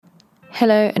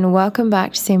Hello and welcome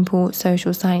back to Simple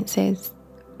Social Sciences.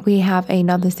 We have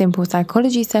another simple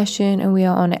psychology session and we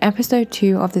are on episode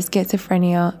 2 of the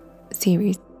Schizophrenia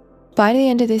series. By the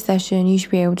end of this session, you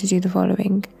should be able to do the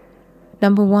following.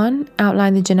 Number 1,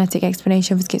 outline the genetic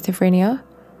explanation for schizophrenia.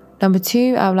 Number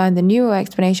 2, outline the neural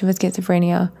explanation for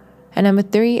schizophrenia. And number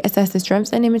 3, assess the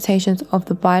strengths and limitations of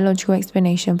the biological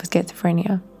explanation for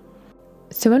schizophrenia.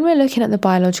 So when we're looking at the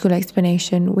biological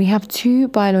explanation, we have 2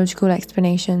 biological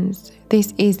explanations.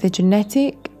 This is the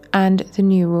genetic and the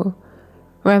neural.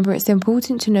 Remember, it's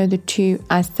important to know the 2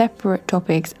 as separate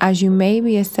topics as you may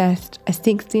be assessed a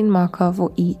 16 marker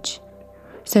for each.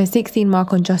 So a 16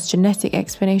 mark on just genetic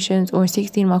explanations or a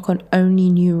 16 mark on only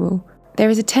neural. There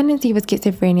is a tendency for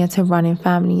schizophrenia to run in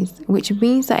families, which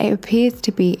means that it appears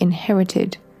to be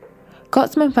inherited.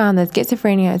 Gottman found that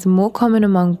schizophrenia is more common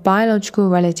among biological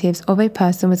relatives of a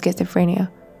person with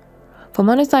schizophrenia. For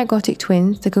monozygotic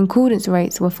twins, the concordance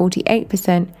rates were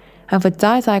 48%, and for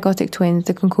dizygotic twins,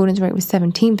 the concordance rate was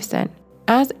 17%.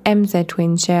 As MZ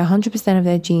twins share 100% of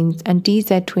their genes and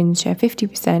DZ twins share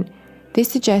 50%, this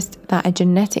suggests that a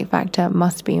genetic factor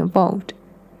must be involved.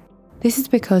 This is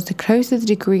because the closer the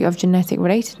degree of genetic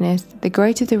relatedness, the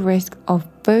greater the risk of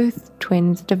both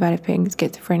twins developing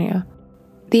schizophrenia.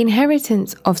 The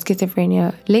inheritance of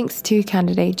schizophrenia links to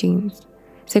candidate genes.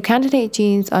 So candidate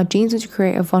genes are genes which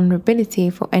create a vulnerability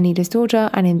for any disorder,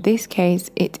 and in this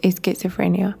case, it is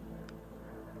schizophrenia.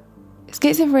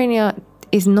 Schizophrenia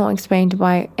is not explained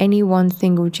by any one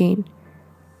single gene.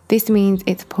 This means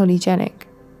it's polygenic.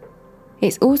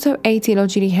 It's also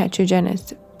etiologically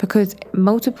heterogeneous because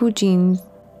multiple genes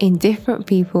in different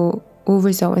people will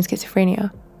result in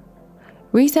schizophrenia.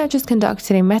 Researchers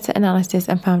conducted a meta-analysis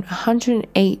and found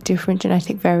 108 different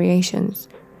genetic variations.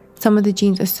 Some of the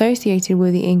genes associated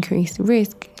with the increased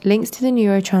risk links to the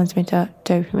neurotransmitter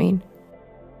dopamine.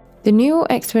 The neural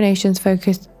explanations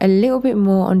focus a little bit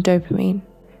more on dopamine.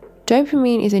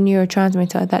 Dopamine is a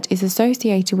neurotransmitter that is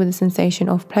associated with the sensation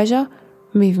of pleasure,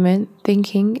 movement,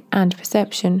 thinking, and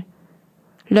perception.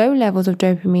 Low levels of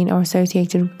dopamine are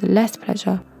associated with less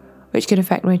pleasure, which could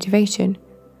affect motivation.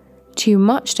 Too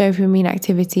much dopamine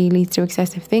activity leads to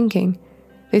excessive thinking.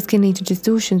 This can lead to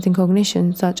distortions in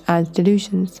cognition, such as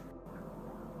delusions.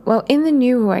 Well, in the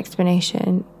neural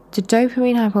explanation, the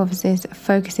dopamine hypothesis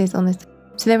focuses on this.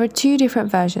 So there are 2 different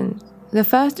versions. The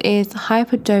first is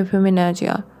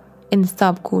hyperdopaminergia in the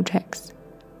subcortex.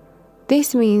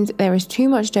 This means there is too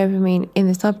much dopamine in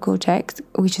the subcortex,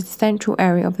 which is the central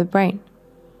area of the brain.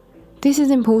 This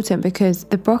is important because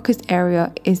the Broca's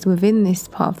area is within this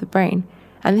part of the brain,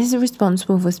 and this is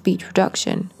responsible for speech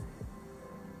production.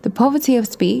 The poverty of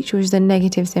speech, which is a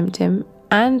negative symptom,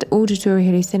 and auditory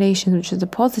hallucinations, which is a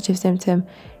positive symptom,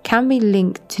 can be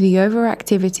linked to the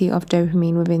overactivity of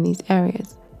dopamine within these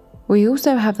areas. We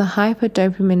also have the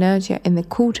hyperdopaminergia in the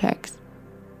cortex.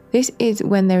 This is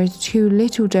when there is too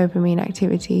little dopamine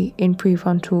activity in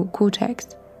prefrontal cortex.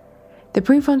 The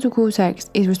prefrontal cortex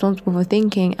is responsible for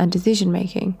thinking and decision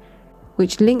making,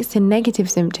 which links to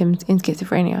negative symptoms in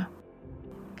schizophrenia.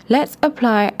 Let's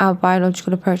apply our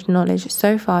biological approach to knowledge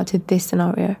so far to this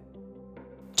scenario.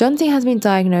 John C. has been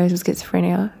diagnosed with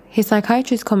schizophrenia. His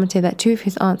psychiatrist commented that 2 of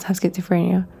his aunts have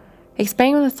schizophrenia.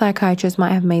 Explain why the psychiatrist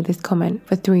might have made this comment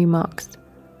for 3 marks.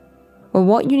 Well,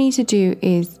 what you need to do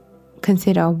is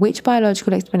consider which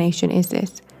biological explanation is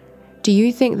this. Do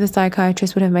you think the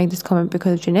psychiatrist would have made this comment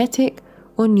because of genetic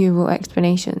or neural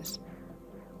explanations?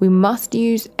 We must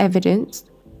use evidence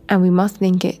and we must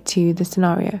link it to the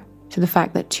scenario, to the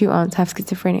fact that 2 aunts have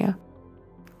schizophrenia.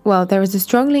 Well, there is a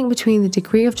strong link between the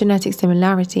degree of genetic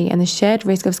similarity and the shared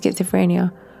risk of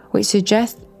schizophrenia, which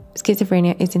suggests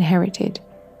schizophrenia is inherited.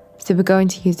 So we're going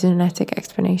to use the genetic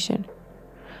explanation.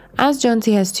 As John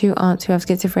C. has 2 aunts who have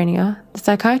schizophrenia, the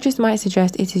psychiatrist might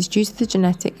suggest it is due to the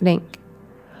genetic link.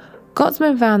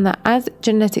 Gottman found that as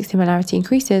genetic similarity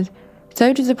increases,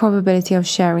 so does the probability of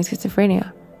sharing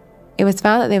schizophrenia. It was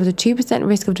found that there was a 2%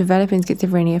 risk of developing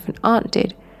schizophrenia if an aunt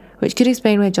did, which could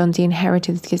explain where John C.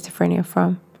 inherited the schizophrenia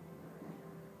from.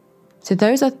 So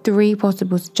those are 3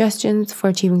 possible suggestions for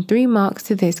achieving 3 marks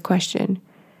to this question.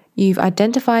 You've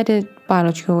identified a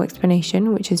biological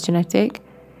explanation, which is genetic.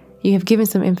 You have given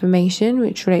some information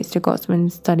which relates to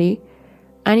Gottman's study,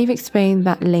 and you've explained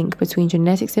that link between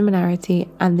genetic similarity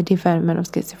and the development of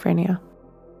schizophrenia.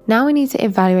 Now we need to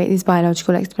evaluate these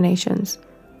biological explanations.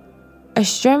 A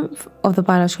strength of the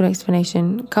biological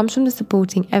explanation comes from the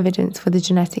supporting evidence for the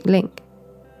genetic link.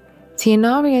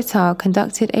 Tianari et al.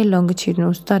 Conducted a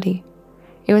longitudinal study.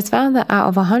 It was found that out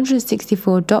of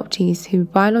 164 adoptees whose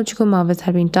biological mothers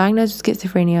had been diagnosed with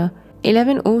schizophrenia,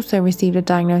 11 also received a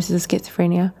diagnosis of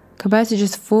schizophrenia, compared to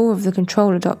just 4 of the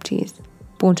control adoptees,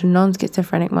 born to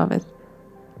non-schizophrenic mothers.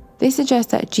 This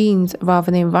suggests that genes rather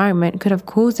than the environment could have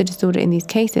caused the disorder in these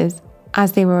cases,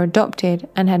 as they were adopted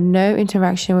and had no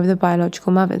interaction with the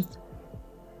biological mothers.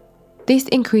 This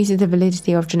increases the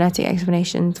validity of genetic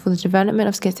explanations for the development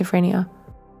of schizophrenia.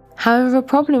 However, a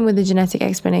problem with the genetic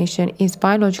explanation is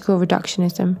biological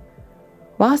reductionism.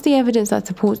 Whilst the evidence that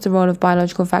supports the role of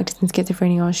biological factors in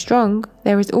schizophrenia are strong,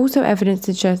 there is also evidence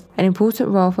to suggest an important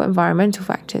role for environmental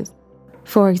factors.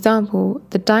 For example,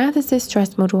 the diathesis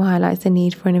stress model highlights the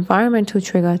need for an environmental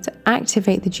trigger to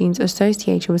activate the genes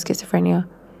associated with schizophrenia.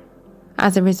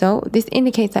 As a result, this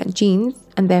indicates that genes,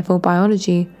 and therefore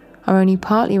biology, are only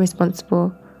partly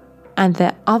responsible, and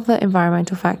that other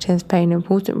environmental factors play an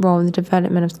important role in the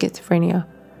development of schizophrenia.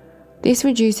 This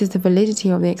reduces the validity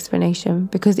of the explanation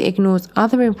because it ignores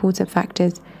other important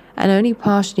factors and only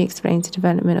partially explains the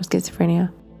development of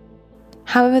schizophrenia.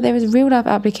 However, there is real-life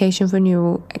application for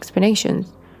neural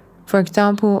explanations. For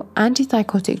example,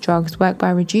 antipsychotic drugs work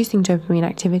by reducing dopamine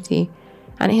activity,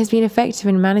 and it has been effective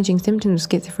in managing symptoms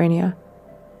of schizophrenia.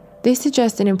 This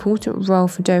suggests an important role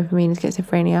for dopamine in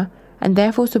schizophrenia and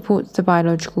therefore supports the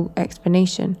biological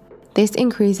explanation. This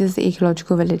increases the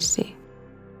ecological validity.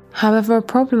 However, a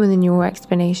problem with the neural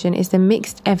explanation is the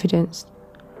mixed evidence.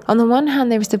 On the one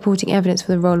hand, there is supporting evidence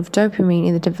for the role of dopamine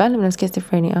in the development of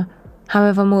schizophrenia.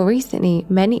 However, more recently,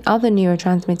 many other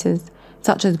neurotransmitters,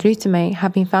 such as glutamate,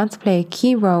 have been found to play a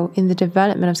key role in the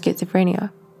development of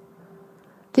schizophrenia.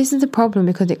 This is a problem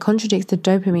because it contradicts the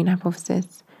dopamine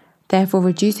hypothesis, therefore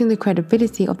reducing the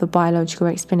credibility of the biological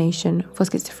explanation for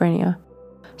schizophrenia.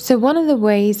 So one of the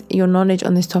ways your knowledge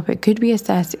on this topic could be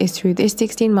assessed is through this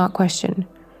 16-mark question: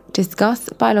 discuss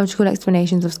biological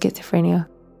explanations of schizophrenia.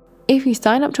 If you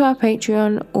sign up to our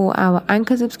Patreon or our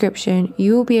Anchor subscription,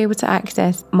 you will be able to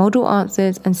access model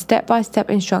answers and step-by-step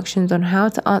instructions on how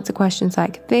to answer questions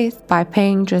like this by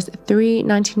paying just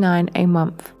 $3.99 a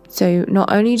month. So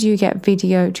not only do you get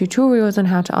video tutorials on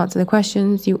how to answer the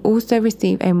questions, you also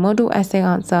receive a model essay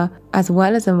answer as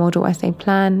well as a model essay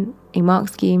plan, a mark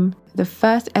scheme. The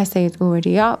first essay is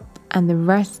already up and the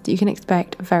rest you can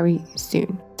expect very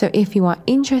soon. So if you are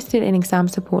interested in exam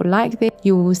support like this,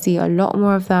 you will see a lot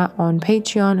more of that on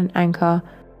Patreon and Anchor.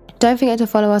 Don't forget to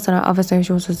follow us on our other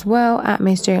socials as well at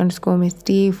MissJ_Miss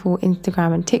D for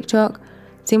Instagram and TikTok,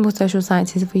 Simple Social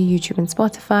Sciences for YouTube and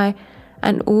Spotify,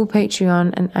 and all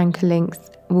Patreon and Anchor links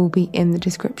will be in the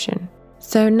description.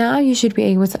 So now you should be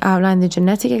able to outline the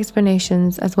genetic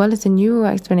explanations as well as the neural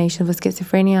explanation for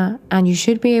schizophrenia, and you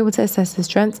should be able to assess the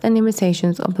strengths and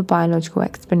limitations of the biological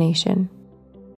explanation.